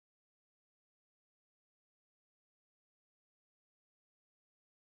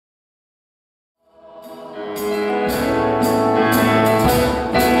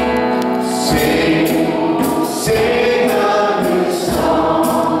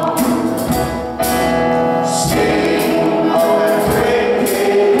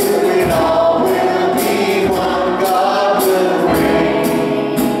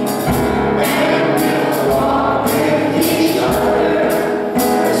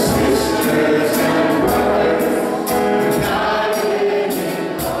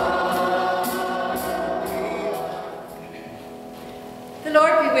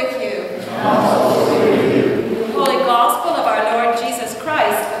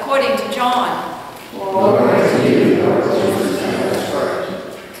according to John.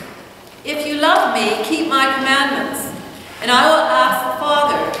 If you love me, keep my commandments, and I will ask the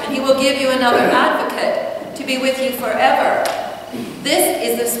Father, and he will give you another advocate to be with you forever. This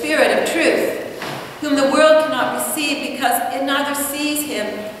is the Spirit of truth, whom the world cannot receive because it neither sees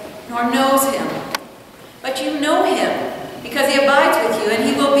him nor knows him. But you know him, because he abides with you, and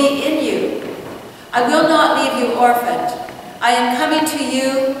he will be in you. I will not leave you orphaned. I am coming to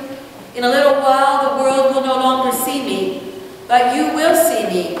you. In a little while the world will no longer see me, but you will see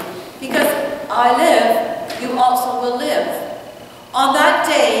me. Because I live, you also will live. On that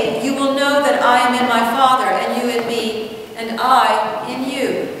day you will know that I am in my Father, and you in me, and I in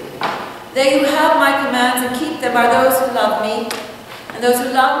you. They who have my commands and keep them are those who love me, and those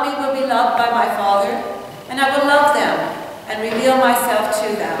who love me will be loved by my Father, and I will love them and reveal myself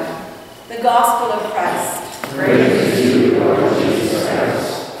to them. The Gospel of Christ. Praise to you, Lord Jesus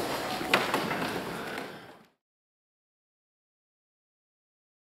Christ.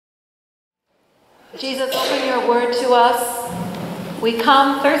 Jesus, open your word to us. We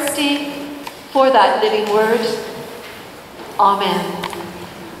come thirsty for that living word. Amen.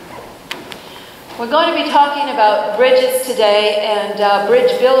 We're going to be talking about bridges today and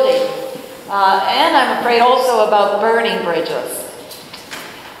bridge building. And I'm afraid also about burning bridges.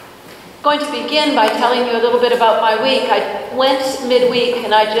 I'm going to begin by telling you a little bit about my week. I went midweek,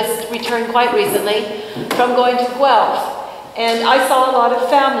 and I just returned quite recently from going to Guelph. And I saw a lot of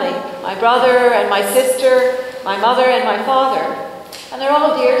family, my brother and my sister, my mother and my father. And they're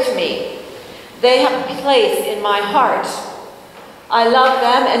all dear to me. They have a place in my heart. I love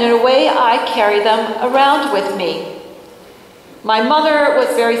them, and in a way I carry them around with me. My mother was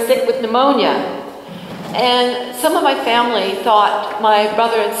very sick with pneumonia. And some of my family thought, my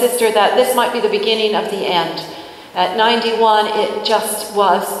brother and sister, that this might be the beginning of the end. At 91, it just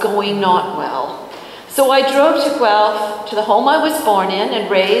was going not well. So I drove to Guelph, to the home I was born in and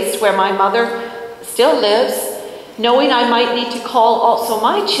raised, where my mother still lives, knowing I might need to call also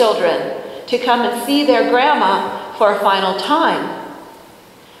my children to come and see their grandma for a final time.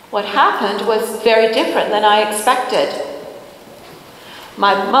 What happened was very different than I expected.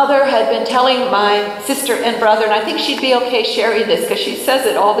 My mother had been telling my sister and brother, and I think she'd be okay sharing this because she says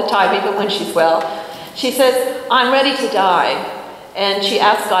it all the time, even when she's well. She says, I'm ready to die. And she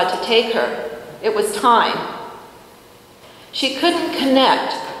asked God to take her. It was time. She couldn't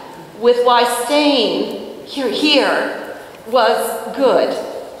connect with why staying here was good,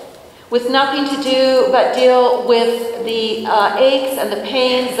 with nothing to do but deal with the aches and the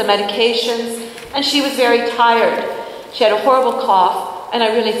pains, the medications, and she was very tired. She had a horrible cough, and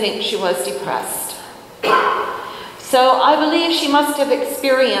I really think she was depressed. So I believe she must have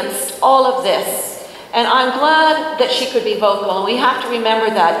experienced all of this, and I'm glad that she could be vocal, and we have to remember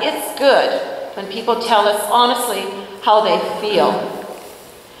that. It's good when people tell us honestly how they feel.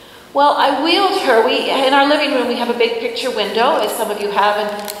 Well, I wheeled her. In our living room we have a big picture window, as some of you have,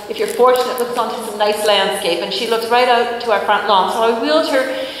 and if you're fortunate, it looks onto some nice landscape, and she looks right out to our front lawn. So I wheeled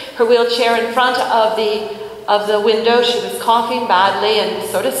her wheelchair in front of the window. She was coughing badly and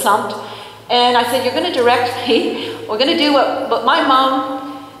sort of slumped. And I said, you're going to direct me. We're going to do what my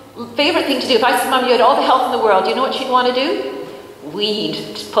mom, favorite thing to do. If I said, Mom, you had all the health in the world, do you know what she'd want to do? Weed.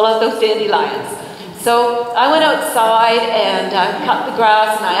 Just pull out those dandelions. So I went outside and cut the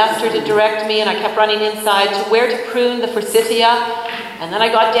grass, and I asked her to direct me, and I kept running inside to where to prune the forsythia. And then I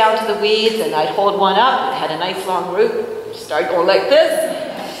got down to the weeds, and I'd hold one up. It had a nice long root. Started going like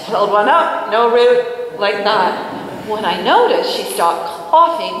this. Hold one up, no root. Like that. When I noticed she stopped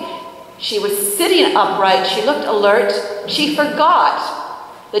coughing, she was sitting upright, she looked alert, she forgot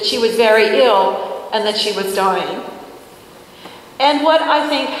that she was very ill and that she was dying. And what I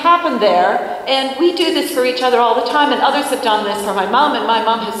think happened there, and we do this for each other all the time, and others have done this for my mom, and my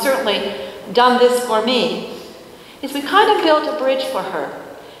mom has certainly done this for me, is we kind of built a bridge for her,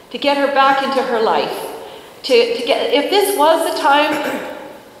 to get her back into her life. If this was the time,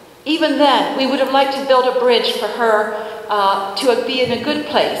 even then, we would have liked to build a bridge for her to be in a good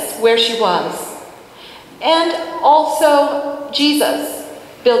place where she was. And also, Jesus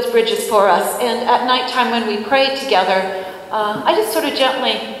builds bridges for us. And at nighttime when we prayed together, I just sort of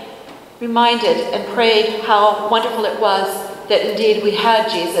gently reminded and prayed how wonderful it was that indeed we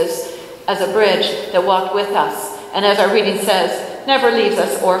had Jesus as a bridge that walked with us. And as our reading says, never leaves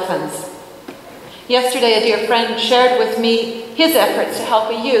us orphans. Yesterday, a dear friend shared with me his efforts to help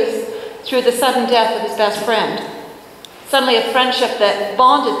a youth through the sudden death of his best friend. Suddenly a friendship that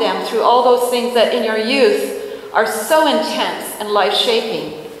bonded them through all those things that in your youth are so intense and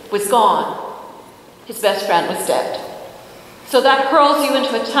life-shaping was gone. His best friend was dead. So that hurls you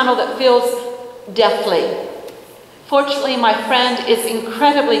into a tunnel that feels deathly. Fortunately, my friend is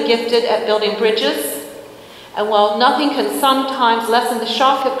incredibly gifted at building bridges, and while nothing can sometimes lessen the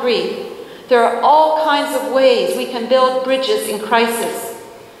shock of grief, there are all kinds of ways we can build bridges in crisis.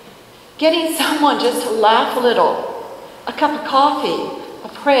 Getting someone just to laugh a little, a cup of coffee, a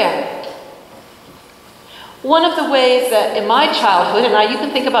prayer. One of the ways that in my childhood, and now you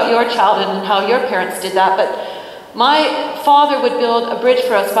can think about your childhood and how your parents did that, but my father would build a bridge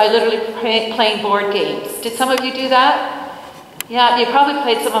for us by literally playing board games. Did some of you do that? Yeah, you probably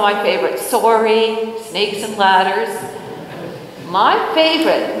played some of my favorites. Sorry, Snakes and Ladders. My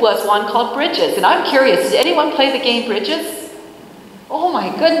favorite was one called Bridges, and I'm curious, did anyone play the game Bridges? Oh my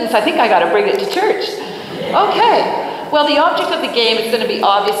goodness, I think I got to bring it to church. Okay. Well, the object of the game is going to be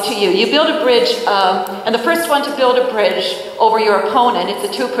obvious to you. You build a bridge, and the first one to build a bridge over your opponent, it's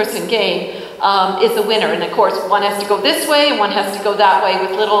a two-person game, is the winner. And of course, one has to go this way and one has to go that way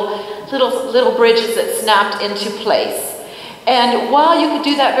with little bridges that snapped into place. And while you could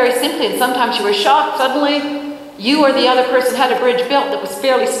do that very simply, and sometimes you were shocked, suddenly you or the other person had a bridge built that was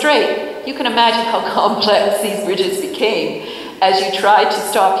fairly straight. You can imagine how complex these bridges became as you tried to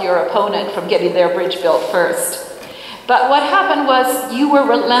stop your opponent from getting their bridge built first. But what happened was you were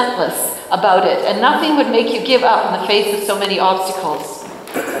relentless about it, and nothing would make you give up in the face of so many obstacles.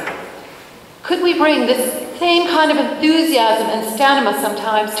 Could we bring this same kind of enthusiasm and stamina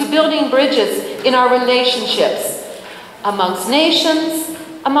sometimes to building bridges in our relationships, amongst nations,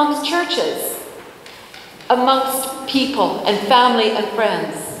 amongst churches, amongst people and family and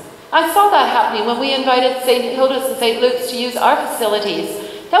friends? I saw that happening when we invited St. Hilda's and St. Luke's to use our facilities.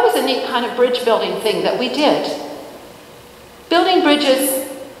 That was a neat kind of bridge building thing that we did. Building bridges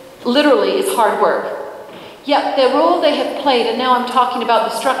literally is hard work. Yet the role they have played, and now I'm talking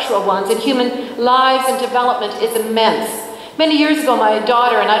about the structural ones, in human lives and development is immense. Many years ago, my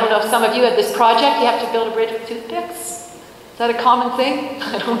daughter, and I don't know if some of you had this project, you have to build a bridge with toothpicks. Is that a common thing?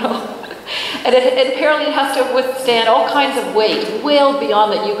 I don't know. And it apparently has to withstand all kinds of weight, well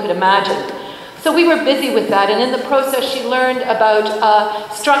beyond that you could imagine. So we were busy with that, and in the process she learned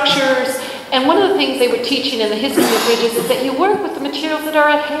about structures. And one of the things they were teaching in the history of bridges is that you work with the materials that are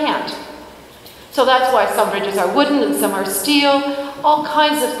at hand. So that's why some bridges are wooden and some are steel, all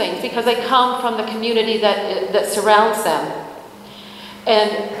kinds of things, because they come from the community that surrounds them.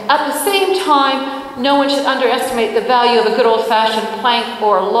 And at the same time, no one should underestimate the value of a good old-fashioned plank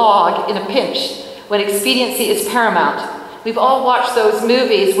or log in a pinch, when expediency is paramount. We've all watched those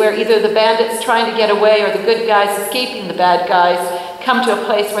movies where either the bandits trying to get away or the good guys escaping the bad guys come to a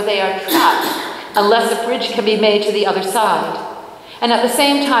place where they are trapped, unless a bridge can be made to the other side. And at the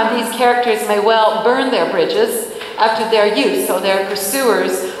same time, these characters may well burn their bridges after their use, so their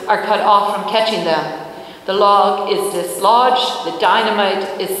pursuers are cut off from catching them. The log is dislodged, the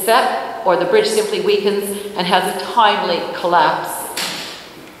dynamite is set, or the bridge simply weakens and has a timely collapse.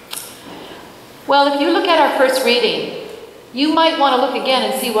 Well, if you look at our first reading, you might want to look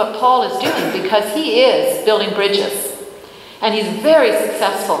again and see what Paul is doing, because he is building bridges, and he's very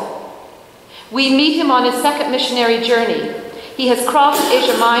successful. We meet him on his second missionary journey. He has crossed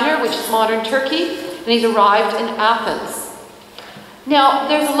Asia Minor, which is modern Turkey, and he's arrived in Athens. Now,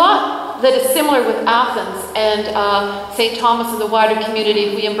 there's a lot that is similar with Athens and St. Thomas and the wider community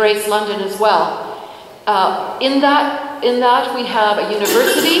if we embrace London as well. In that we have a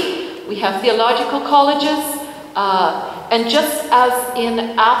university, we have theological colleges, and just as in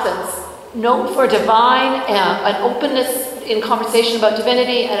Athens, known for divine and an openness in conversation about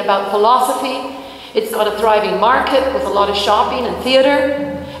divinity and about philosophy, it's got a thriving market with a lot of shopping and theater.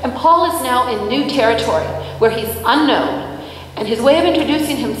 And Paul is now in new territory where he's unknown. And his way of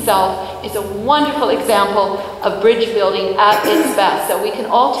introducing himself is a wonderful example of bridge building at its best. So we can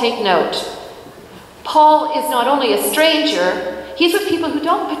all take note. Paul is not only a stranger, he's with people who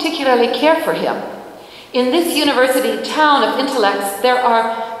don't particularly care for him. In this university town of intellects, there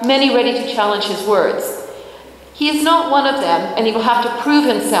are many ready to challenge his words. He is not one of them, and he will have to prove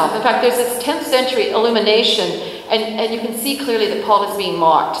himself. In fact, there's this 10th century illumination, and you can see clearly that Paul is being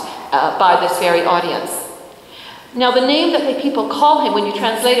mocked by this very audience. Now, the name that the people call him, when you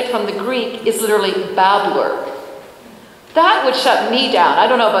translate it from the Greek, is literally babbler. That would shut me down. I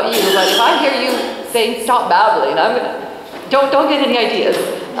don't know about you, but if I hear you saying, stop babbling, I'm gonna, don't get any ideas.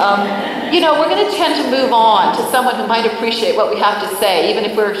 We're going to tend to move on to someone who might appreciate what we have to say, even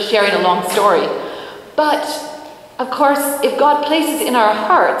if we're sharing a long story. But, of course, if God places in our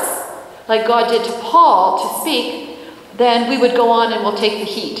hearts, like God did to Paul, to speak, then we would go on and we'll take the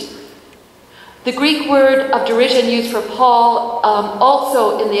heat. The Greek word of derision used for Paul,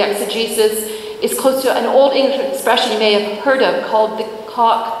 also in the exegesis, is close to an old English expression you may have heard of called the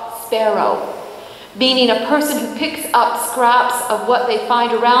cock sparrow, meaning a person who picks up scraps of what they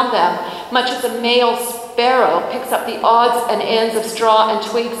find around them, much as a male sparrow picks up the odds and ends of straw and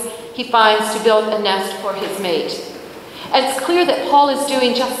twigs he finds to build a nest for his mate. And it's clear that Paul is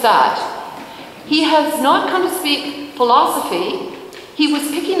doing just that. He has not come to speak philosophy. He was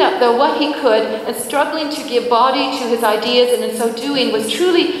picking up, though, what he could and struggling to give body to his ideas, and in so doing was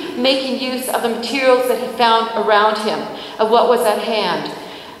truly making use of the materials that he found around him, of what was at hand,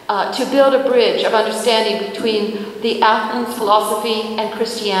 to build a bridge of understanding between the Athens philosophy and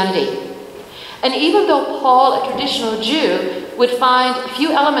Christianity. And even though Paul, a traditional Jew, would find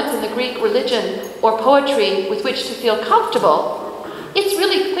few elements in the Greek religion or poetry with which to feel comfortable, it's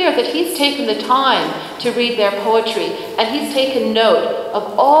really clear that he's taken the time to read their poetry, and he's taken note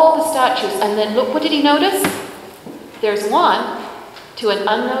of all the statues. And then look, what did he notice? There's one to an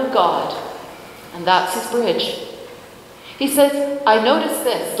unknown God, and that's his bridge. He says, I noticed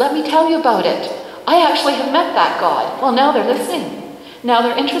this. Let me tell you about it. I actually have met that God. Well, now they're listening. Now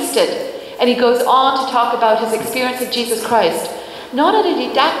they're interested. And he goes on to talk about his experience of Jesus Christ, not in a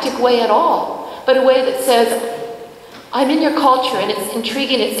didactic way at all, but a way that says, I'm in your culture, and it's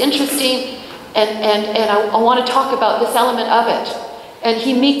intriguing, it's interesting, and I want to talk about this element of it. And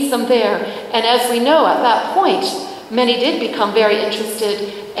he meets them there. And as we know, at that point, many did become very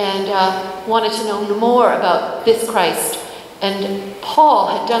interested and wanted to know more about this Christ. And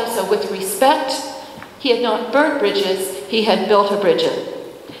Paul had done so with respect. He had not burnt bridges, he had built a bridge.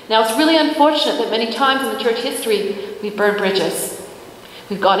 Now, it's really unfortunate that many times in the church history, we've burned bridges.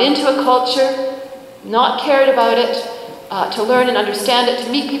 We've gone into a culture, not cared about it, to learn and understand it,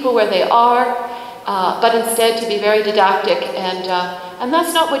 to meet people where they are, but instead to be very didactic. And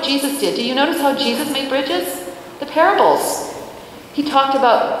that's not what Jesus did. Do you notice how Jesus made bridges? The parables. He talked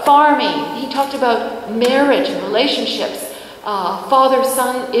about farming. He talked about marriage and relationships,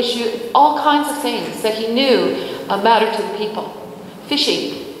 father-son issue, all kinds of things that he knew mattered to the people.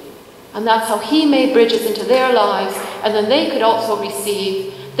 Fishing. And that's how he made bridges into their lives, and then they could also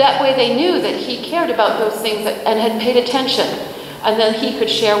receive. That way they knew that he cared about those things and had paid attention, and then he could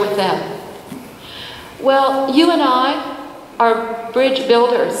share with them. Well, you and I are bridge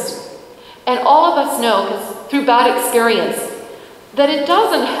builders, and all of us know, because through bad experience, that it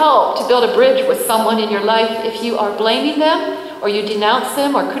doesn't help to build a bridge with someone in your life if you are blaming them, or you denounce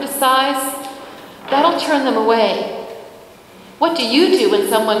them, or criticize. That'll turn them away. What do you do when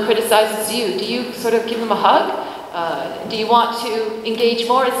someone criticizes you? Do you sort of give them a hug? Do you want to engage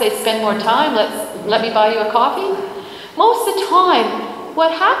more and say, spend more time, let me buy you a coffee? Most of the time,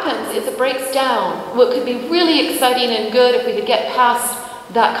 what happens is it breaks down. What could be really exciting and good if we could get past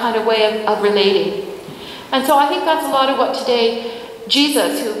that kind of way of relating. And so I think that's a lot of what today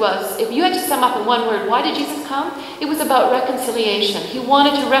Jesus, who was, if you had to sum up in one word, why did Jesus come? It was about reconciliation. He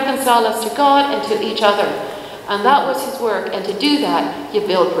wanted to reconcile us to God and to each other. And that was his work. And to do that, you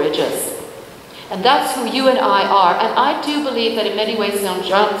build bridges. And that's who you and I are. And I do believe that in many ways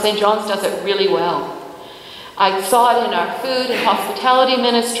St. John's does it really well. I saw it in our food and hospitality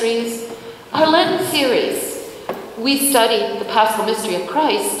ministries. Our Lenten series, we studied the Paschal mystery of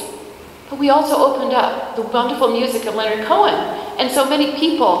Christ, but we also opened up the wonderful music of Leonard Cohen. And so many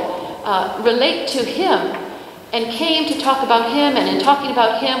people relate to him and came to talk about him. And in talking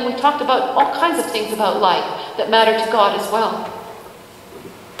about him, we talked about all kinds of things about life that matter to God as well.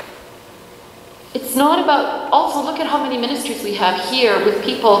 It's not about, also look at how many ministries we have here with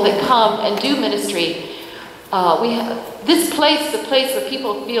people that come and do ministry. We have this place, the place where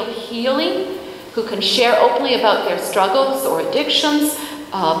people feel healing, who can share openly about their struggles or addictions.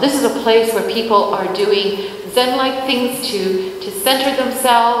 This is a place where people are doing Zen-like things to center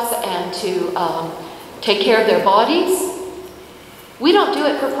themselves and to take care of their bodies. We don't do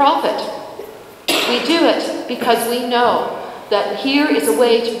it for profit. We do it because we know that here is a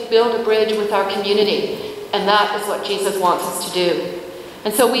way to build a bridge with our community, and that is what Jesus wants us to do.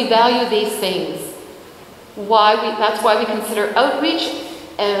 And so we value these things. That's why we consider outreach,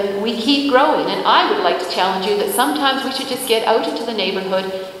 and we keep growing. And I would like to challenge you that sometimes we should just get out into the neighborhood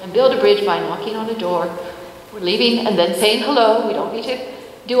and build a bridge by knocking on a door. We're leaving and then saying hello. We don't need to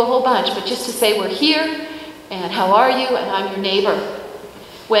do a whole bunch, but just to say we're here, and how are you, and I'm your neighbor.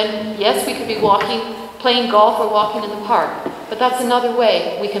 When, yes, we could be walking, playing golf or walking in the park, but that's another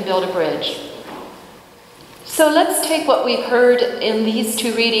way we can build a bridge. So let's take what we've heard in these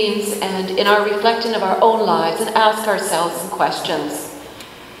two readings and in our reflecting of our own lives and ask ourselves some questions.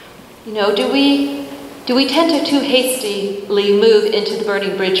 You know, do we tend to too hastily move into the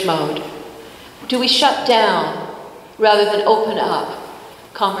burning bridge mode? Do we shut down rather than open up?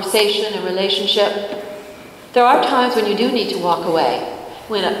 conversation and relationship. There are times when you do need to walk away.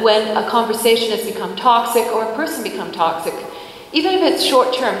 When a conversation has become toxic or a person become toxic, even if it's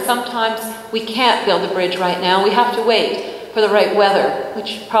short term, sometimes we can't build a bridge right now. We have to wait for the right weather,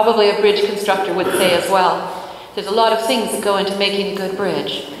 which probably a bridge constructor would say as well. There's a lot of things that go into making a good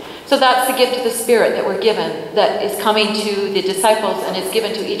bridge. So that's the gift of the Spirit that we're given, that is coming to the disciples and is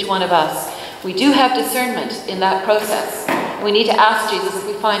given to each one of us. We do have discernment in that process. We need to ask Jesus if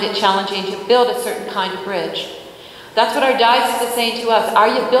we find it challenging to build a certain kind of bridge. That's what our diocese is saying to us. Are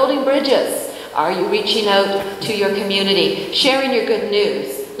you building bridges? Are you reaching out to your community, sharing your good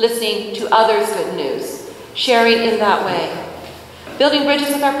news, listening to others' good news, sharing in that way? Building bridges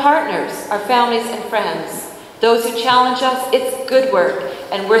with our partners, our families and friends. Those who challenge us, it's good work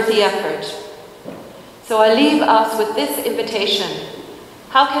and worth the effort. So I leave us with this invitation.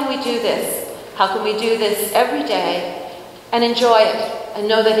 How can we do this? How can we do this every day and enjoy it and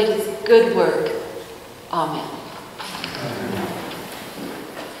know that it is good work? Amen.